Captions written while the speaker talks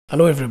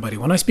Hello everybody.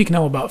 When I speak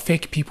now about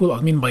fake people, I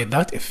mean by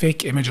that a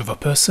fake image of a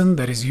person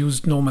that is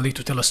used normally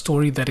to tell a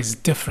story that is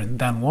different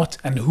than what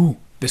and who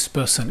this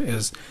person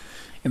is.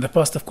 In the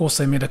past, of course,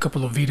 I made a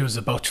couple of videos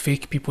about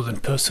fake people in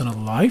personal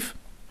life,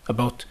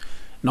 about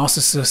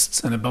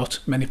narcissists and about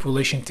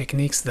manipulation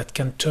techniques that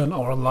can turn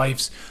our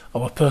lives,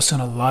 our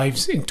personal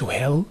lives into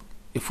hell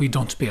if we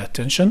don't pay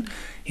attention.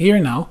 Here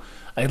now,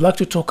 I'd like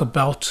to talk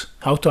about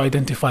how to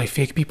identify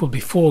fake people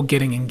before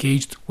getting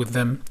engaged with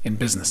them in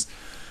business.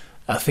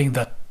 I think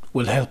that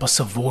will help us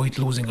avoid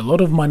losing a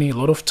lot of money, a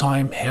lot of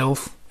time,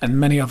 health, and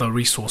many other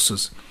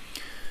resources.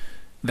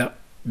 The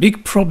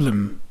big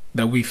problem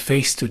that we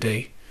face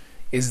today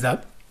is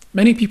that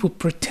many people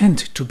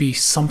pretend to be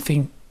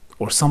something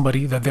or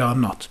somebody that they are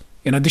not.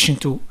 In addition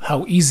to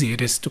how easy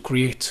it is to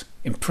create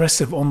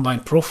impressive online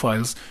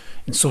profiles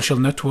in social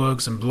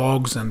networks and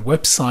blogs and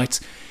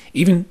websites,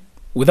 even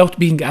without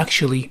being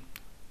actually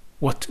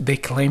what they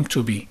claim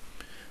to be.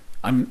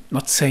 I'm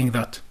not saying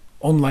that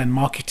online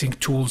marketing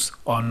tools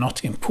are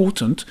not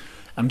important.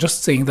 I'm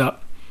just saying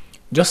that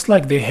just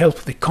like they help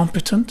the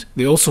competent,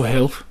 they also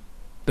help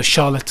the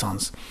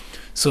charlatans.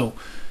 So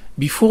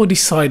before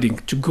deciding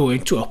to go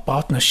into a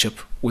partnership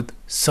with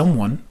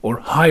someone or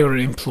hire an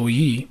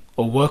employee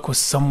or work with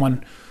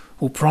someone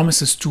who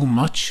promises too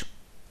much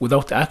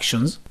without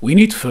actions, we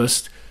need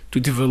first to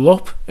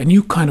develop a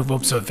new kind of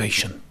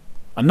observation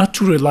and not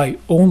to rely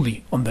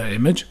only on the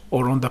image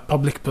or on the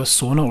public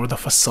persona or the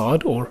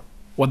facade or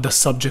what the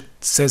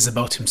subject says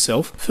about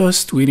himself.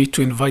 First, we need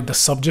to invite the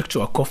subject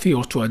to a coffee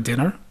or to a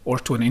dinner or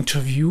to an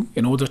interview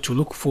in order to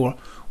look for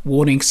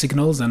warning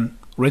signals and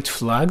red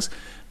flags.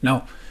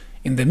 Now,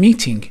 in the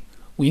meeting,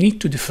 we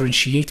need to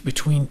differentiate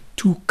between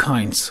two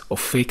kinds of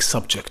fake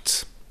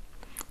subjects: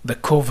 the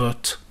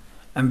covert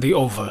and the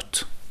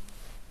overt.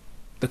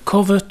 The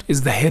covert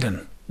is the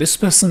hidden. This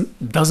person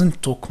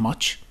doesn't talk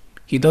much.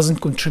 He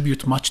doesn't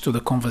contribute much to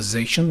the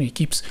conversation. He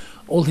keeps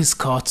all his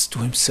cards to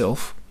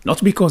himself.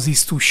 Not because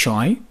he's too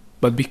shy,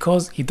 but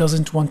because he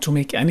doesn't want to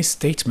make any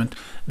statement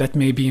that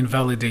may be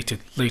invalidated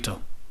later,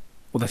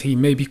 or that he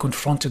may be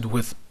confronted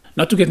with.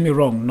 Not to get me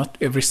wrong, not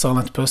every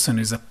silent person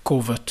is a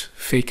covert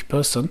fake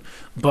person,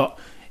 but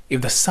if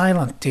the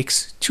silence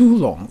takes too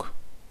long,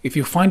 if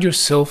you find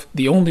yourself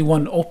the only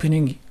one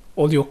opening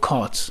all your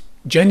cards,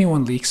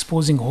 genuinely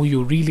exposing who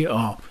you really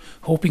are,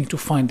 hoping to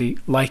find a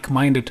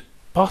like-minded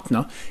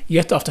partner,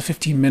 yet after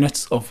 15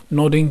 minutes of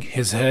nodding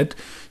his head,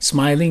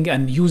 smiling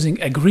and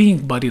using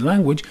agreeing body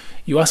language,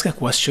 you ask a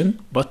question,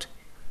 but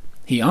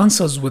he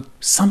answers with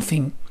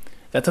something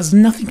that has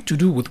nothing to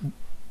do with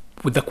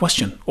the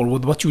question or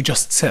with what you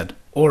just said.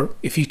 Or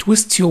if he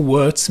twists your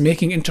words,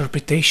 making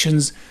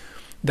interpretations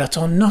that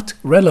are not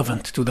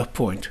relevant to the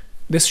point,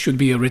 this should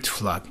be a red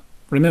flag.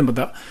 Remember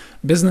that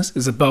business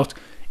is about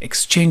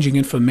exchanging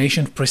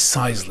information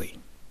precisely.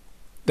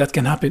 That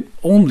can happen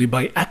only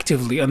by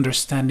actively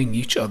understanding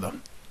each other.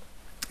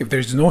 If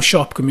there's no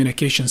sharp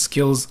communication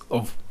skills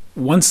of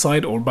one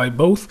side or by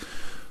both,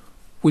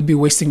 we'd be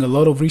wasting a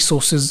lot of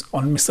resources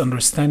on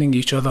misunderstanding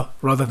each other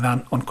rather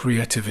than on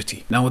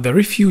creativity. Now, the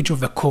refuge of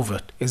the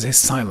covert is his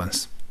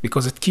silence,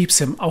 because it keeps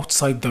him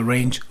outside the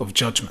range of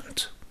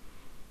judgment.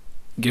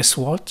 Guess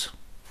what?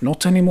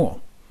 Not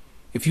anymore.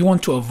 If you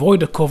want to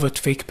avoid a covert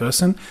fake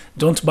person,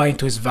 don't buy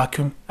into his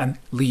vacuum and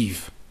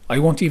leave. I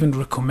won't even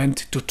recommend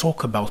to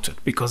talk about it,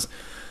 because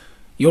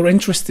your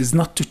interest is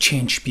not to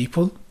change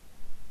people,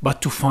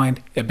 but to find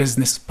a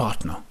business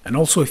partner. And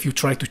also, if you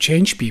try to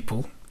change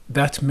people,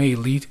 that may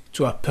lead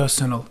to a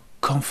personal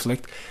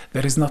conflict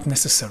that is not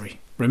necessary.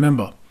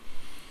 Remember,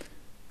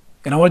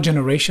 in our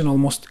generation,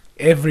 almost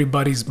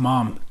everybody's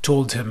mom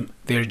told him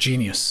they're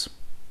genius,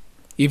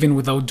 even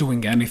without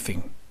doing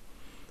anything.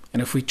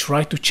 And if we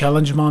try to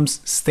challenge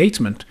mom's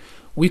statement,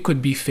 we could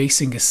be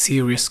facing a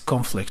serious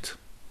conflict,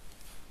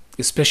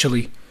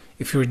 especially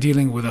if you're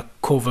dealing with a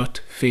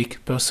covert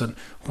fake person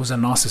who's a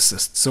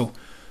narcissist. So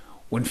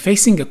when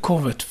facing a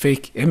covert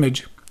fake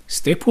image,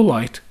 stay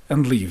polite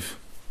and leave.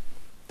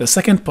 The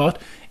second part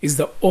is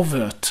the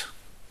overt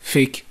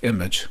fake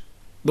image.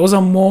 Those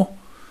are more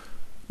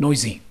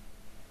noisy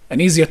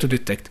and easier to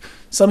detect.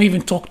 Some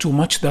even talk too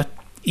much that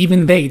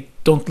even they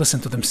don't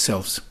listen to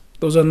themselves.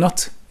 Those are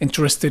not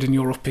interested in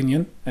your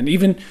opinion, and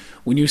even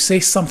when you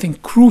say something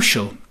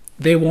crucial,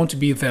 they won't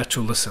be there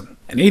to listen.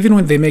 And even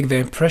when they make the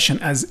impression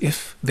as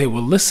if they were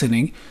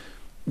listening,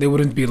 they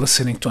wouldn't be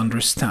listening to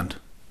understand,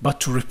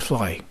 but to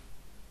reply.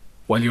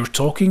 While you're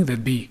talking,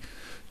 they'd be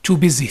too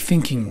busy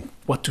thinking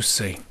what to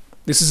say.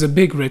 This is a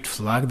big red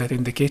flag that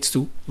indicates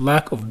to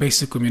lack of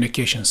basic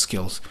communication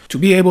skills. To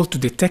be able to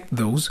detect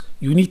those,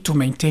 you need to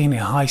maintain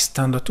a high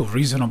standard of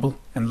reasonable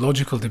and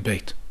logical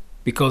debate,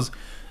 because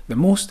the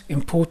most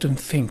important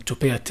thing to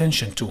pay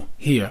attention to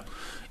here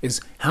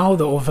is how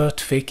the overt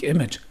fake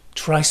image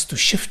tries to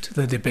shift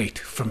the debate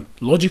from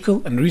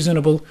logical and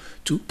reasonable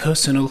to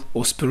personal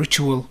or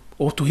spiritual,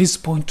 or to his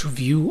point of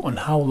view on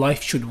how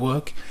life should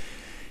work.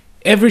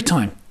 Every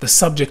time the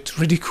subject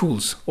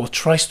ridicules or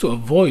tries to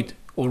avoid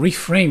or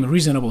reframe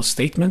reasonable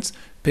statements,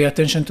 pay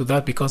attention to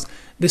that, because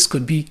this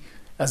could be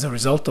as a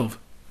result of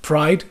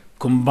pride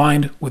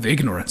combined with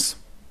ignorance.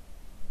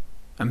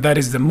 And that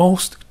is the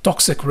most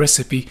toxic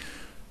recipe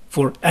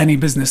for any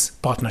business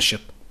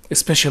partnership,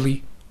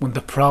 especially when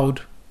the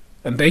proud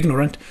and the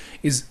ignorant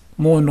is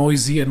more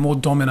noisy and more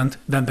dominant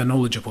than the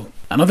knowledgeable.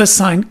 Another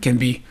sign can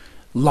be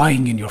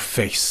lying in your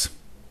face.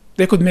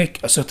 They could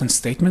make a certain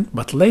statement,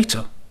 but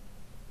later,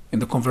 in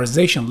the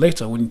conversation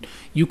later, when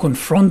you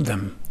confront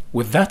them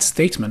with that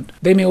statement,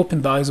 they may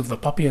open the eyes of the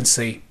puppy and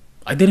say,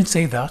 I didn't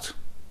say that,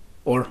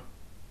 or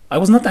I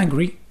was not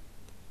angry,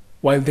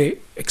 while they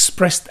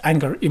expressed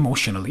anger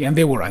emotionally, and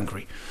they were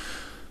angry.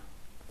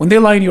 When they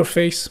lie in your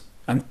face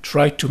and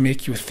try to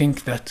make you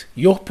think that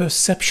your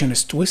perception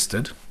is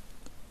twisted,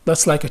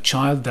 that's like a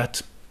child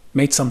that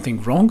made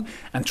something wrong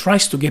and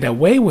tries to get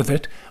away with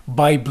it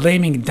by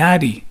blaming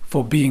daddy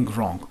for being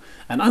wrong.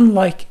 And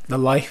unlike the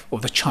life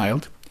of the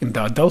child, in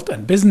the adult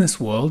and business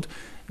world,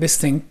 this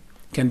thing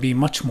can be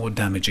much more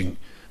damaging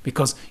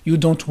because you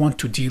don't want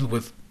to deal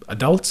with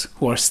adults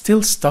who are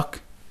still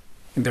stuck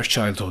in their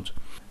childhood.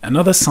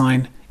 Another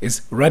sign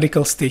is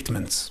radical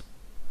statements.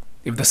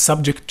 If the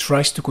subject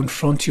tries to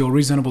confront your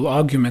reasonable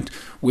argument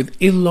with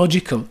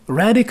illogical,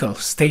 radical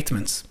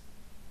statements,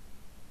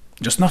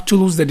 just not to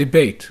lose the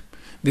debate,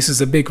 this is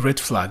a big red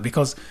flag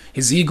because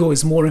his ego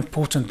is more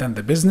important than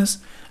the business,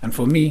 and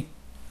for me,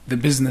 the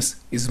business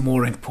is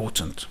more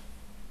important.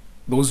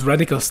 Those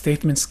radical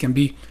statements can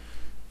be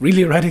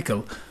really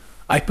radical.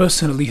 I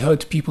personally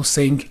heard people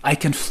saying, I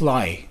can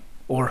fly,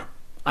 or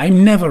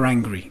I'm never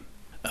angry.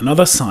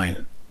 Another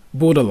sign,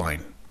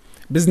 borderline.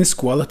 Business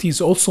quality is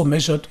also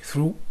measured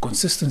through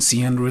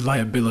consistency and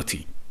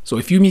reliability. So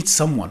if you meet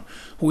someone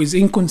who is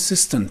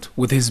inconsistent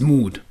with his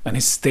mood and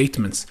his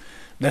statements,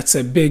 that's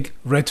a big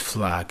red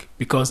flag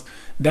because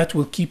that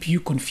will keep you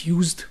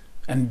confused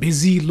and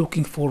busy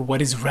looking for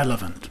what is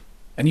relevant.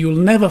 And you'll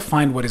never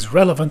find what is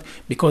relevant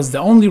because the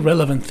only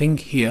relevant thing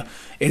here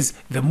is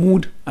the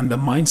mood and the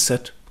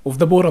mindset of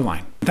the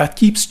borderline. That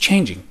keeps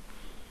changing.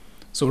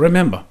 So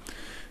remember,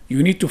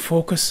 you need to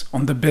focus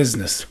on the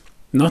business,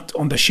 not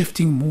on the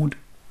shifting mood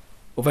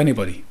of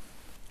anybody.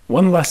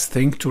 One last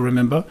thing to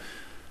remember,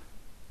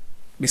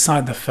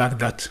 beside the fact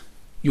that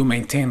you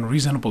maintain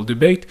reasonable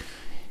debate,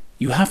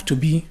 you have to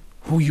be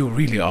who you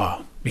really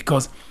are,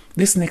 because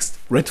this next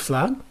red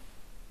flag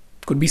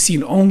could be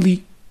seen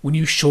only when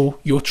you show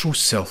your true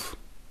self.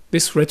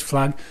 This red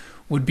flag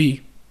would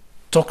be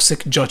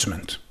toxic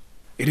judgment.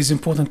 It is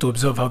important to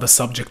observe how the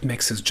subject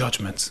makes his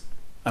judgments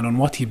and on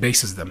what he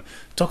bases them.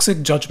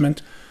 Toxic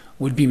judgment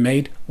would be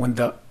made when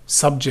the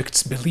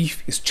subject's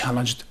belief is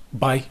challenged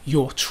by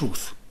your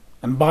truth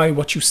and by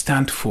what you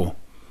stand for.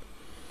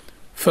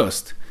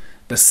 First,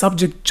 the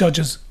subject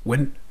judges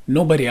when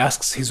nobody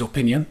asks his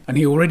opinion, and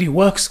he already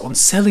works on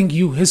selling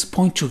you his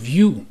point of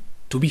view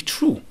to be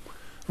true,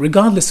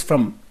 regardless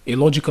from a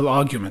logical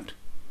argument.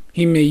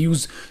 He may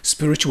use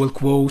spiritual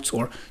quotes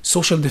or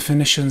social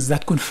definitions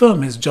that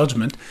confirm his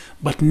judgment,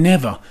 but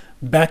never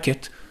back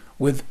it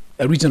with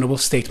a reasonable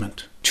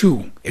statement.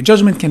 2. A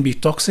judgment can be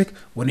toxic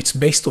when it's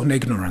based on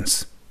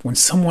ignorance. When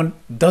someone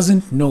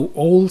doesn't know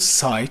all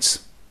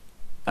sides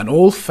and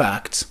all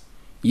facts,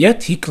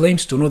 yet he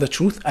claims to know the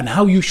truth and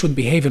how you should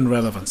behave in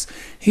relevance.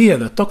 Here,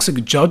 the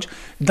toxic judge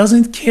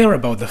doesn't care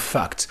about the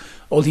facts.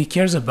 All he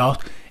cares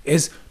about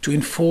is to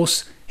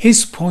enforce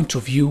his point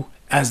of view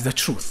as the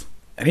truth.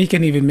 And he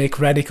can even make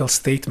radical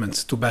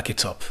statements to back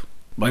it up.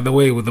 By the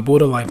way, with the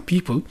borderline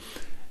people,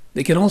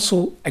 they can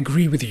also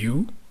agree with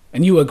you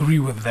and you agree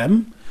with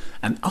them,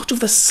 and out of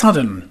the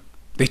sudden,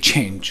 they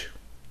change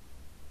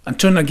and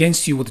turn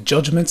against you with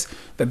judgments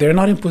that they're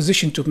not in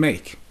position to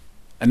make.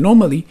 And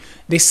normally,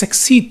 they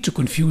succeed to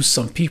confuse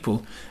some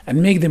people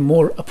and make them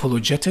more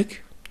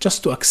apologetic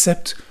just to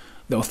accept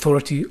the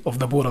authority of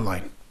the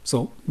borderline.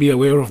 So be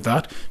aware of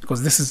that,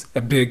 because this is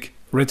a big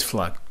red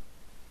flag.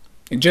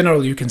 In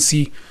general, you can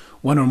see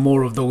one or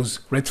more of those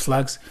red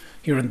flags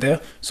here and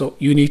there, so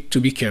you need to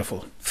be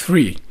careful.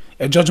 3.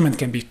 A judgment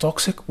can be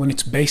toxic when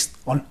it's based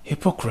on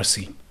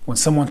hypocrisy. When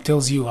someone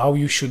tells you how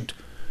you should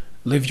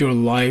live your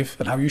life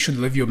and how you should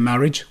live your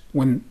marriage,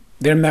 when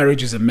their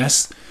marriage is a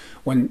mess,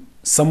 when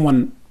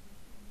someone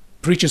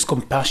preaches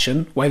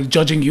compassion while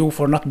judging you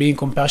for not being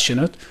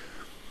compassionate,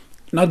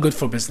 not good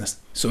for business.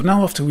 So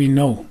now, after we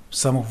know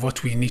some of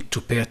what we need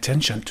to pay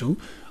attention to,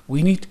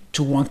 we need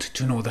to want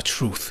to know the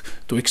truth,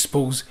 to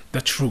expose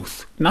the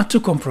truth, not to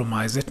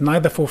compromise it,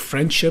 neither for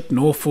friendship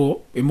nor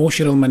for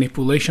emotional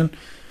manipulation.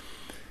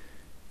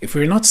 If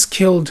we're not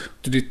skilled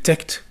to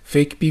detect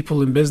fake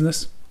people in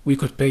business, we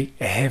could pay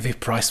a heavy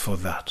price for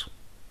that.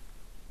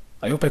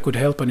 I hope I could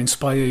help and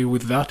inspire you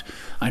with that.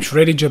 I'm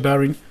Shreddy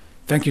Jabarin.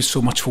 Thank you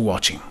so much for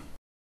watching.